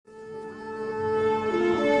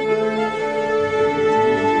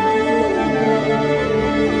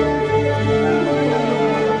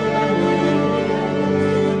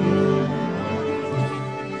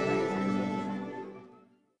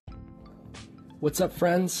What's up,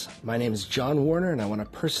 friends? My name is John Warner, and I want to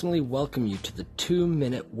personally welcome you to the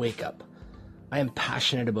 2-Minute Wake Up. I am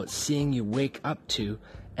passionate about seeing you wake up to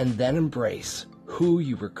and then embrace who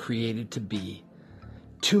you were created to be.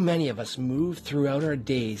 Too many of us move throughout our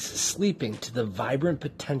days sleeping to the vibrant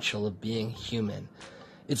potential of being human.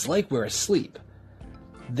 It's like we're asleep.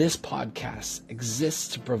 This podcast exists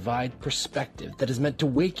to provide perspective that is meant to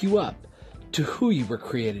wake you up to who you were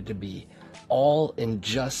created to be, all in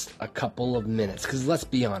just a couple of minutes. Because let's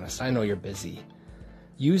be honest, I know you're busy.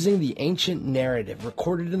 Using the ancient narrative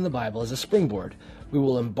recorded in the Bible as a springboard, we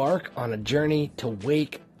will embark on a journey to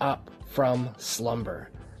wake up from slumber.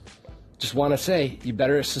 Just want to say, you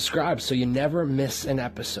better subscribe so you never miss an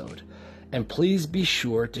episode. And please be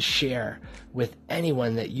sure to share with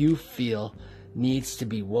anyone that you feel needs to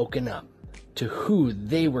be woken up to who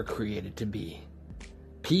they were created to be.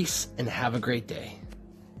 Peace and have a great day.